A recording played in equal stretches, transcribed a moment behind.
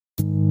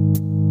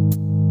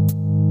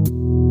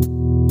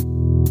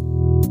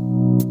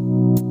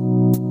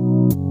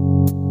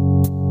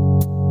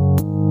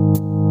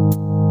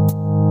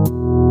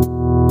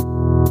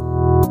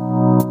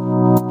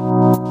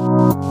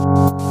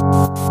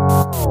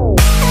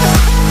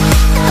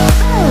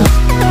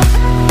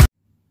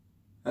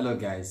Hello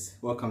guys,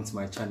 welcome to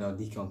my channel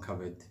DK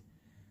Uncovered,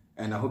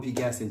 and I hope you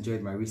guys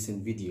enjoyed my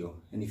recent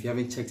video. And if you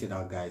haven't checked it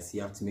out guys,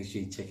 you have to make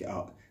sure you check it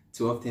out.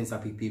 12 things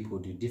happy people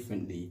do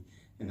differently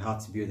and how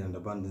to build an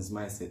abundance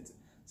mindset.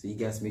 So you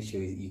guys make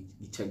sure you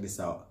check this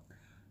out.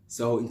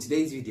 So in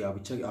today's video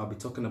I'll be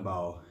talking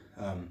about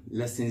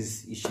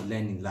lessons you should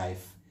learn in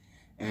life,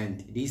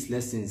 and these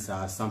lessons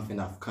are something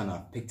I've kind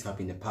of picked up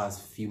in the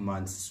past few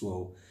months as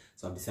well.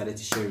 So I've decided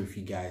to share with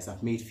you guys.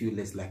 I've made a few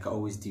lists like I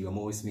always do. I'm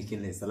always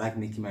making lists. I like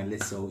making my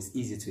lists so it's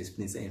easier to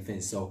explain certain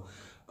things. So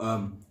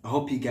I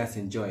hope you guys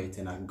enjoy it,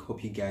 and I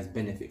hope you guys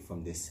benefit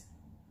from this.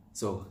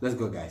 So let's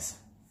go guys.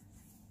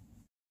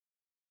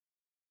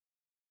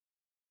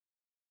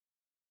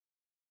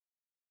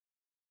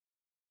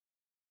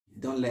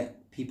 Don't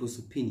let people's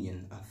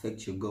opinion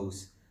affect your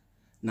goals.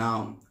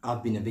 Now,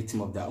 I've been a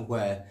victim of that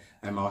where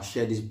I'll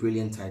share this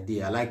brilliant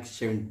idea. I like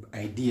sharing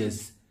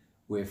ideas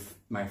with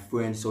my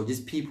friends or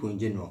just people in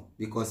general,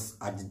 because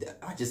I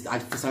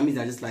for some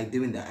reason I just like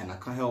doing that and I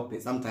can't help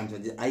it.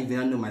 Sometimes I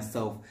even know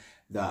myself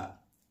that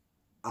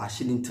I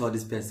shouldn't tell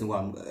this person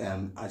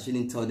I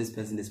shouldn't tell this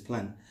person this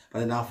plan, but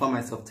then I find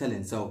myself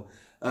telling. So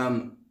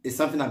it's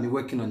something I've been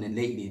working on it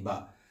lately.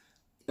 But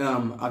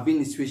I've been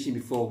in a situation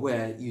before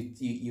where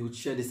you would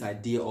share this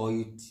idea, or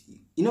you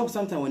know,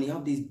 sometimes when you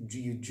have these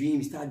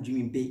you start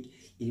dreaming big,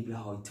 you be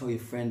like, oh, you tell your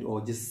friend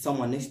or just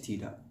someone next to you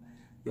that,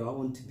 yo, I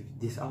want to be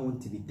this, I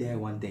want to be there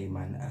one day,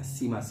 man. I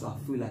see myself,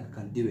 I feel like I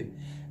can do it.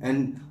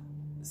 And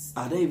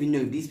I don't even know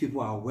if these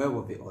people are aware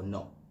of it or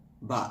not.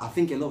 But I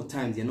think a lot of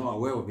times they're not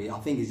aware of it. I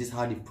think it's just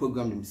how they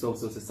program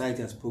themselves. So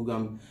society has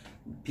programmed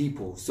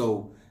people.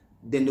 So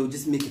then they'll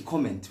just make a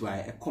comment,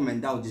 right? A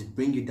comment that will just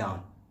bring you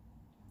down.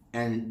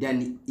 And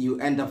then you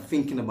end up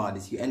thinking about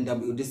this. You end up,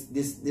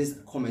 this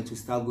comment will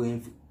start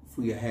going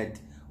through your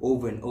head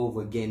over and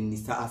over again. And you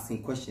start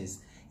asking questions.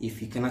 If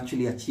you can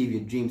actually achieve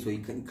your dreams, or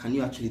can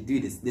you actually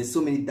do this? There's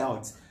so many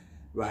doubts,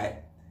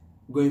 right,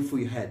 going through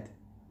your head.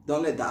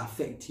 Don't let that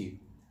affect you.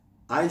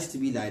 I used to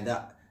be like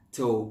that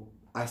till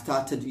I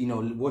started, you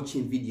know,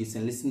 watching videos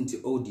and listening to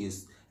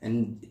audios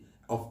and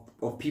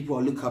of people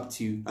I look up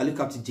to. I look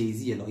up to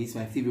Jay-Z a lot. He's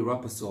my favorite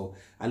rapper, so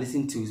I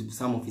listen to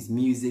some of his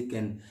music.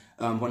 And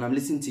when I'm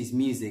listening to his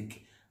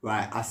music,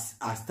 right,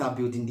 I start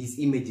building these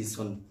images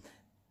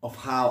of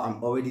how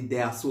I'm already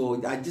there.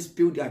 So I just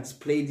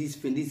play these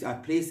things, I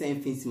play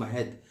certain things in my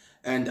head,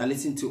 and I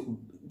listen to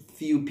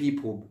few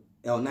people.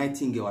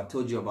 Nightingale, I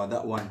told you about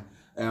that one.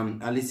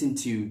 I listen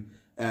to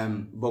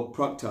Bob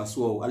Proctor as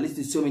well. I listen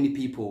to so many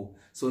people.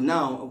 So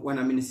now when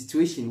I'm in a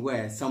situation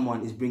where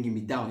someone is bringing me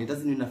down, it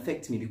doesn't even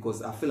affect me,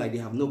 because I feel like they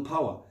have no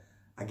power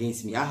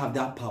against me. I have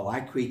that power.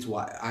 I create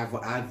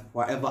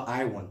whatever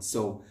I want.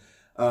 So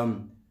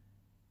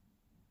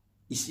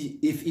you see,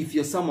 if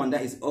you're someone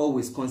that is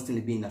always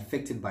constantly being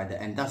affected by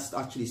that, and that's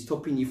actually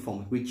stopping you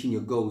from reaching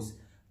your goals,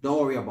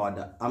 don't worry about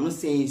that. I'm not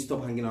saying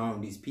stop hanging around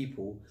with these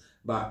people,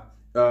 but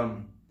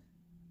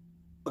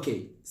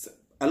okay, so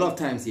a lot of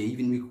times here,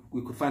 even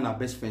we could find our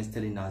best friends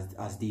telling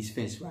us these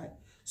things, right?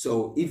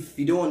 So if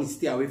you don't want to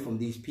stay away from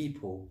these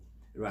people,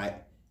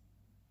 right,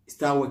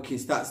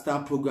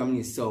 start programming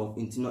yourself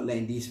into not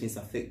letting these things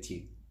affect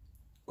you.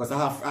 Because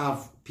I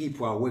have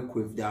people I work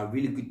with that are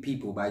really good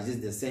people, but it's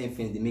just the same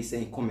things. They make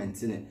certain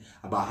comments in it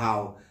about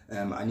how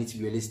I need to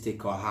be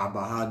realistic, or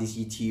about how this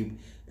YouTube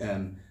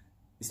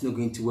it's not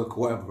going to work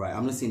or whatever, right?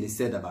 I'm not saying they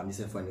said that, but I'm just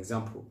saying for an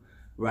example,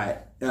 right?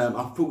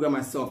 I've programmed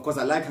myself because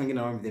I like hanging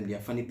around with them. They are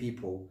funny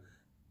people,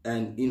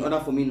 and in order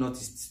for me not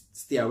to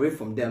stay away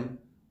from them,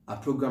 I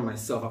program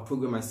myself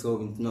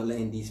into not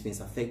letting these things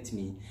affect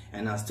me,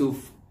 and I still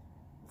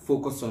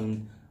focus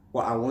on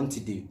what I want to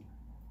do.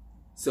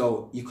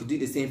 So you could do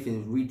the same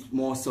thing, read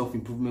more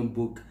self-improvement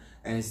book,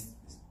 and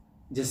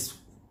just,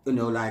 you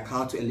know, like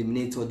how to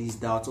eliminate all these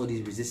doubts, all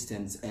these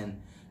resistance,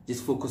 and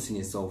just focus on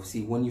yourself.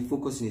 See, when you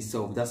focus on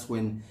yourself, that's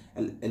when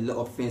a lot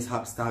of things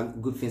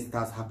good things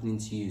start happening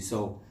to you.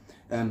 So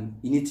you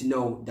need to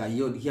know that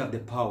you have the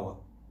power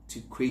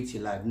to create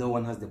your life. No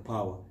one has the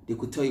power. They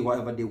could tell you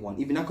whatever they want.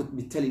 Even I could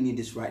be telling you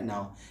this right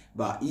now,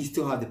 but you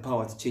still have the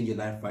power to change your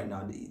life right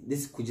now.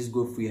 This could just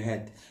go through your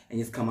head and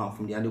just come out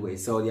from the other way,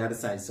 so the other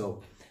side.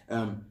 So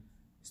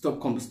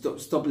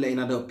stop letting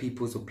other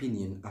people's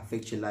opinion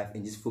affect your life,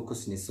 and just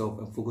focus on yourself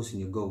and focus on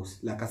your goals.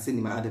 Like I said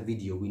in my other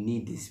video, we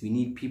need this. We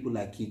need people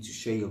like you to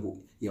share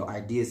your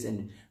ideas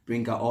and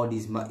bring out all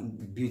these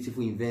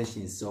beautiful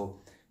inventions.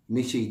 So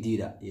make sure you do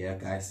that, yeah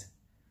guys.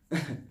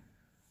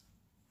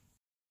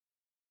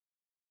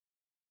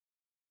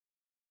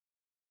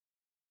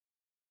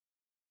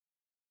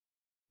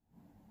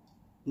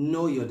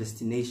 Know your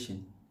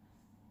destination.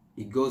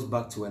 It goes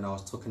back to when I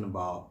was talking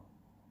about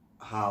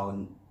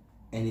how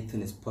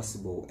anything is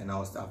possible, and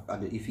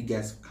if you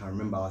guys can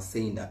remember, I was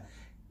saying that,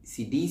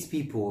 see, these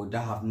people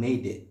that have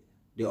made it,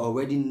 they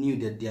already knew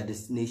that their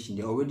destination,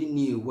 they already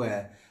knew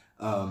where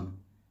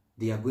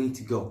they are going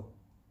to go.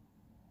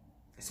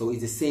 So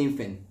it's the same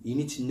thing. You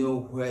need to know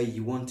where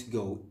you want to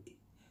go.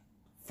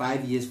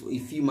 5 years, a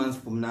few months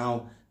from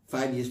now,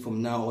 5 years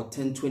from now, or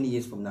 10, 20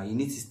 years from now, you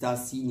need to start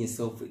seeing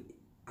yourself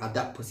at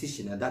that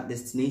position, at that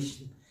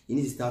destination. You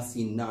need to start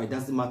seeing now. It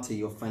doesn't matter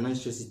your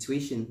financial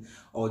situation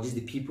or just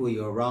the people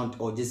you're around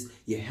or just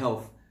your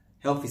health.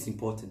 Health is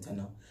important, I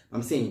know.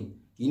 I'm saying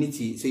you need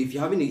to, so if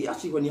you're having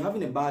when you're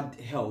having a bad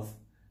health,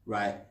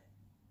 right,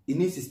 you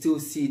need to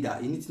still see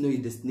that, you need to know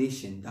your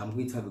destination, that I'm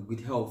going to have a good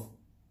health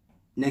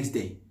next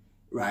day,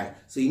 right?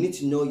 So you need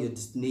to know your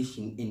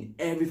destination in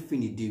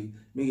everything you do,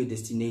 know your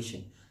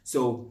destination.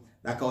 So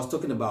like I was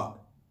talking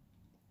about,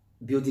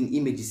 building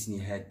images in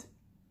your head.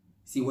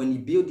 See, when you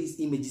build these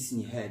images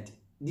in your head,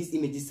 these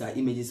images are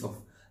images of,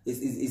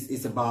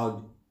 it's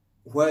about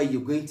where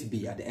you're going to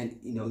be at the end,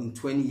 you know, in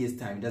 20 years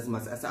time. It doesn't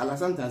matter.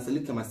 Sometimes I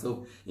look at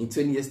myself in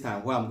 20 years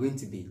time where I'm going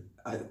to be.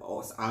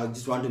 I'll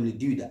just randomly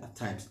do that at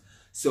times.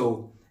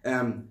 So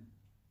I've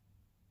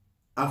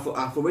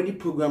already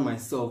programmed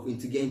myself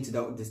into getting to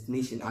that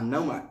destination, and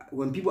now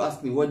when people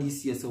ask me, what do you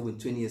see yourself in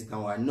 20 years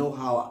time, I know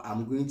how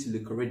I'm going to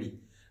look already,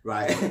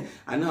 right?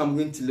 I know I'm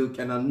going to look,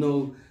 and I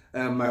know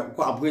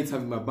what I'm going to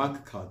have in my bank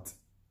account,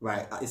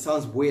 right? It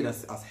sounds weird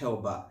as hell,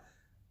 but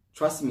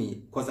trust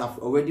me, because I've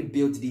already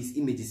built these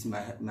images in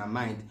my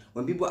mind.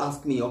 When people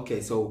ask me,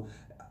 okay, so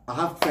I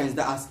have friends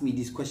that ask me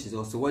these questions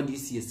also, what do you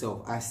see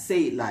yourself? I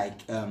say it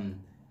like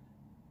I'm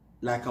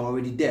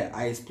already there.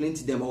 I explain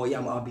to them, oh yeah,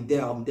 I'll be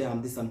there, I'm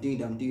this, I'm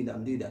doing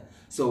that.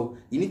 So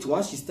you need to,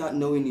 once you start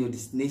knowing your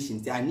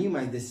destination, I knew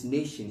my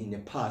destination in the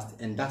past,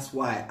 and that's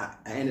why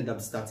I ended up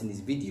starting this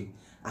video.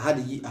 I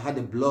had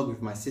a blog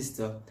with my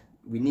sister.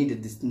 We knew the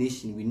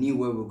destination, we knew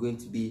where we were going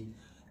to be,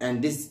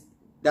 and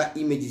that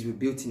images we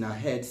built in our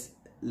heads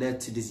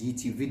led to this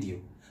YouTube video.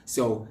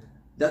 So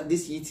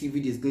this YouTube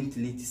video is going to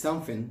lead to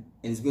something,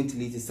 and it's going to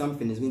lead to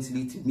something, it's going to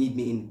lead to me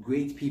meeting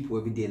great people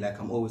every day like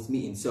I'm always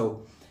meeting.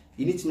 So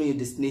you need to know your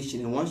destination,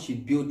 and once you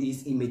build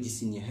these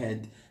images in your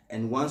head,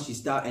 and once you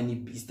start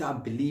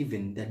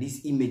believing that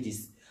these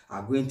images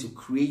are going to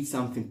create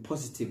something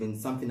positive and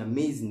something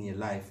amazing in your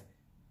life,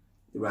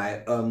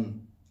 right?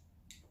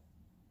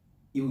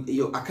 I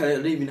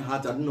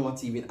don't know what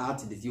to even add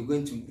to this.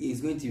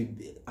 It's going to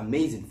be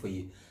amazing for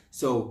you.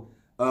 So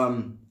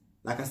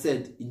like I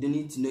said, you don't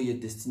need to know your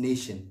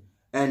destination.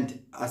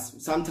 And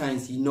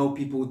sometimes, you know,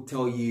 people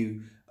tell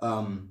you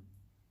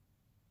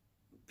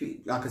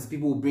because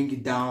people will bring you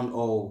down,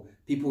 or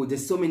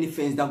there's so many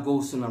things that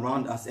goes on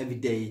around us every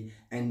day,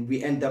 and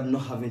we end up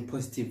not having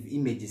positive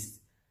images.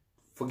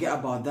 Forget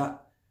about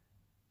that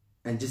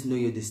and just know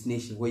your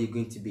destination, where you're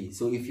going to be.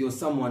 So if you're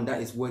someone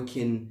that is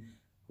working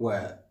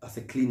as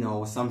a cleaner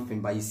or something,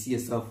 but you see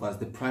yourself as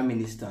the Prime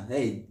Minister,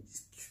 hey,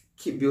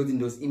 keep building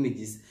those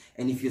images.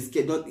 And if you're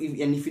scared,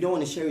 and if you don't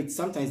want to share it,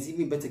 sometimes it's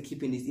even better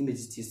keeping these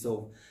images to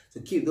yourself.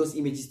 So keep those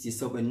images to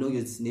yourself and know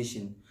your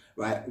destination,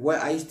 right? Where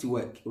I used to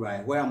work,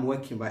 right? Where I'm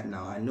working right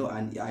now, I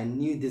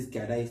knew this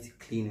guy that used to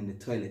clean in the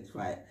toilet,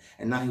 right?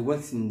 And now he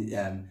works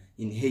in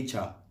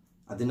HR.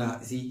 I don't know.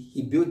 See,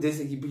 he built this.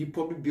 He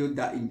probably built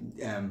that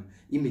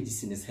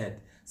images in his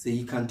head. So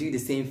you can do the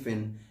same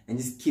thing and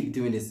just keep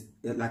doing this.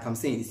 Like I'm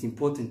saying, it's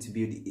important to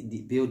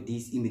build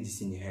these images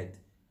in your head.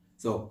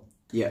 So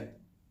yeah.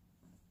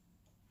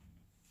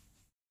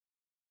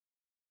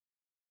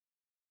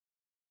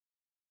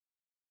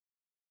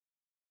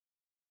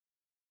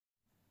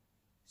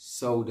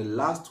 So the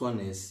last one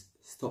is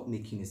stop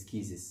making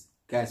excuses.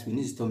 Guys, we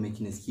need to stop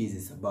making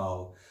excuses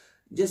about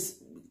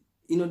just,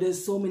 you know,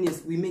 there's so many,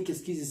 we make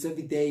excuses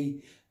every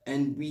day,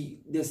 and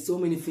there's so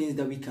many things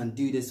that we can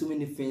do. There's so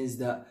many things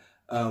that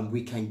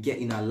we can get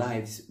in our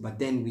lives, but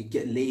then we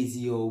get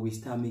lazy, or we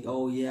start making,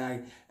 oh yeah,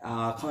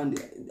 I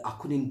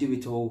couldn't do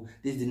it, or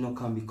this did not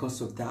come because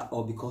of that,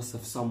 or because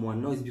of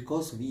someone. No, it's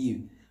because of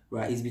you,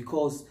 right? It's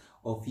because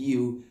of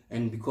you,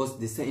 and because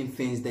there's certain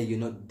things that you're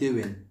not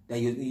doing, that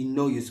you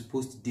know you're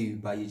supposed to do,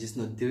 but you're just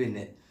not doing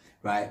it,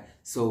 right?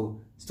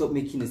 So stop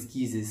making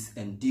excuses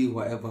and do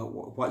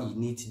what you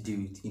need to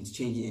do to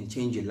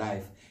change your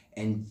life,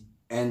 and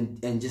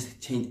just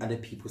change other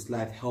people's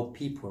life, help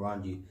people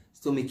around you.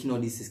 Stop making all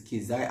these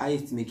excuses.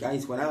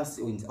 When I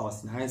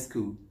was in high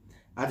school,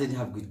 I didn't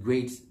have good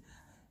grades.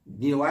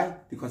 You know why?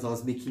 Because I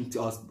was making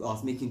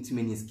too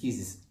many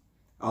excuses.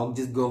 I'll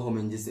just go home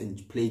and just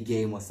play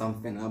game or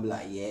something. I'll be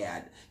like,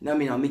 yeah, you know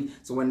what I mean?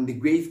 So when the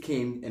grades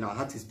came and I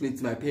had to explain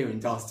to my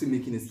parents, I was still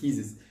making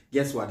excuses.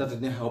 Guess what? That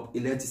didn't help.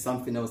 It led to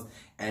something else.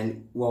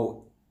 And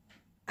well,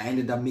 I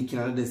ended up making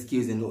another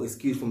excuse, and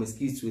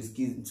excuse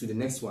to the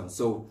next one.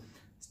 So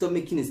stop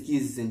making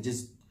excuses and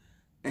just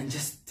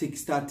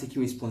start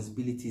taking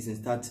responsibilities, and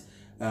start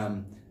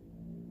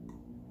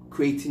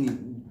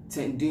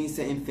doing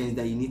certain things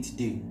that you need to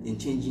do in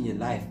changing your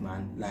life,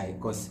 man. Like,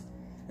 because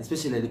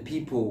especially the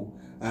people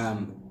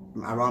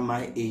around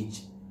my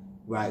age,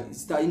 right?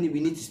 We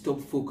need to stop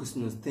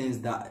focusing on things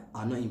that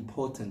are not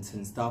important,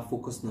 and start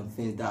focusing on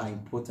things that are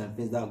important,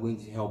 things that are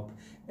going to help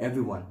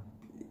everyone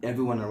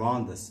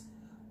around us.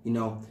 You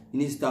know, you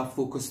need to start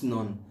focusing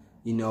on,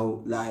 you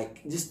know,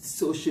 like just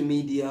social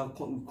media,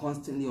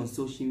 constantly on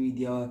social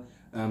media,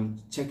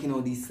 checking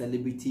all these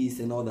celebrities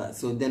and all that.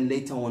 So then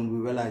later on, we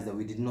realize that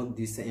we did not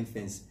do certain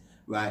things,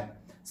 right?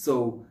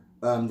 So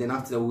then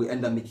after that, we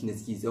end up making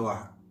excuses.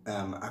 Oh,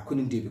 I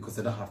couldn't do it because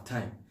I don't have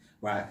time.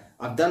 right?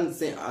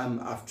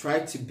 I've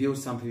tried to build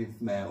something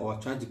with or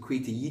tried to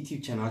create a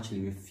YouTube channel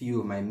actually with a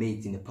few of my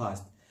mates in the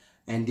past,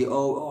 and they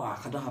all, oh,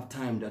 I don't have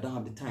time, I don't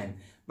have the time.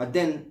 But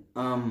then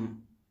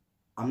I'm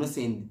not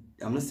saying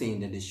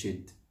that they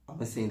should. I'm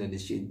not saying that they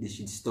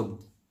should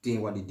stop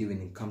doing what they're doing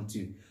and come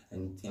to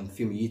and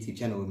film a YouTube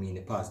channel with me in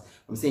the past.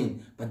 I'm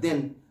saying, but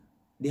then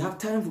they have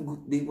time for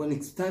when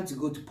it's time to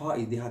go to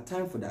parties, they have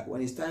time for that.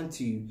 When it's time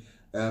to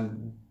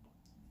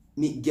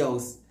meet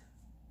girls,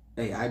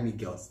 hey, I meet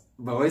girls.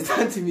 But when it's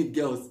time to meet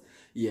girls,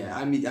 yeah,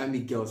 I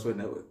meet girls. When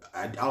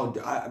I'll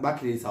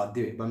back in the days I'll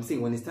do it. But I'm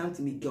saying when it's time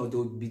to meet girls,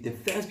 they'll be the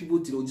first people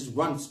to just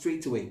run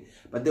straight away.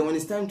 But then when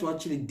it's time to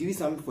actually do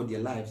something for their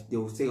lives,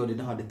 they'll say, oh, they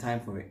don't have the time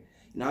for it.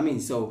 You know what I mean?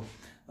 So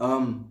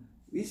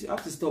we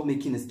have to stop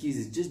making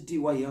excuses. Just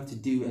do what you have to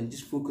do and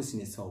just focus on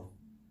yourself.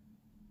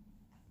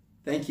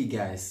 Thank you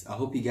guys. I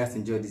hope you guys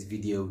enjoyed this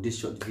video, this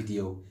short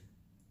video.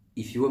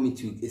 If you want me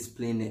to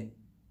explain it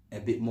a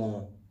bit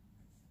more,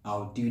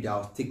 I'll do that.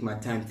 I'll take my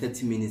time,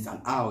 30 minutes,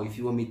 an hour. If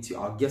you want me to,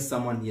 I'll get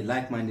someone here,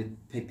 like-minded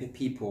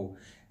people,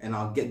 and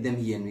I'll get them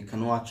here and we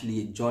can all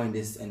actually join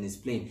this and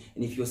explain.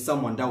 And if you're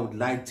someone that would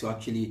like to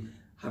actually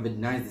have a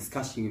nice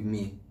discussion with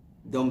me,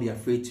 don't be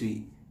afraid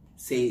to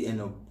say,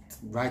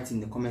 write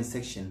in the comment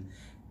section.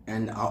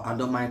 And I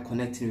don't mind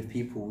connecting with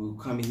people. We'll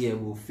come here,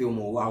 we'll film,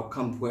 or I'll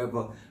come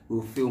wherever,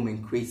 we'll film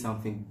and create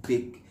something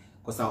big.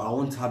 Because I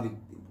want to have a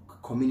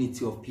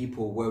community of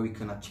people where we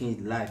can change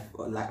life,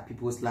 or like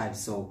people's lives.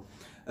 So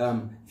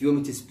if you want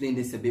me to explain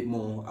this a bit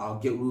more, I'll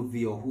get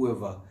Ruby or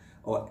whoever,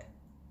 or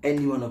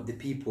any one of the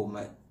people,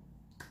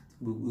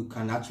 we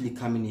can actually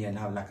come in here and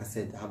have, like I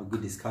said, have a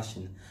good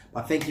discussion.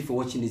 But thank you for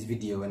watching this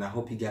video, and I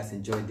hope you guys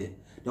enjoyed it.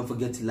 Don't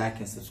forget to like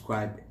and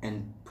subscribe,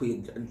 and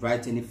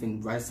write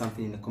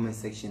something in the comment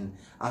section.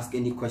 Ask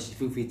any questions.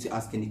 Feel free to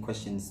ask any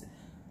questions.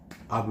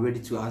 I'll be ready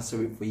to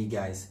answer it for you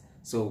guys.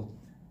 So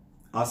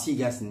I'll see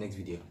you guys in the next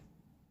video.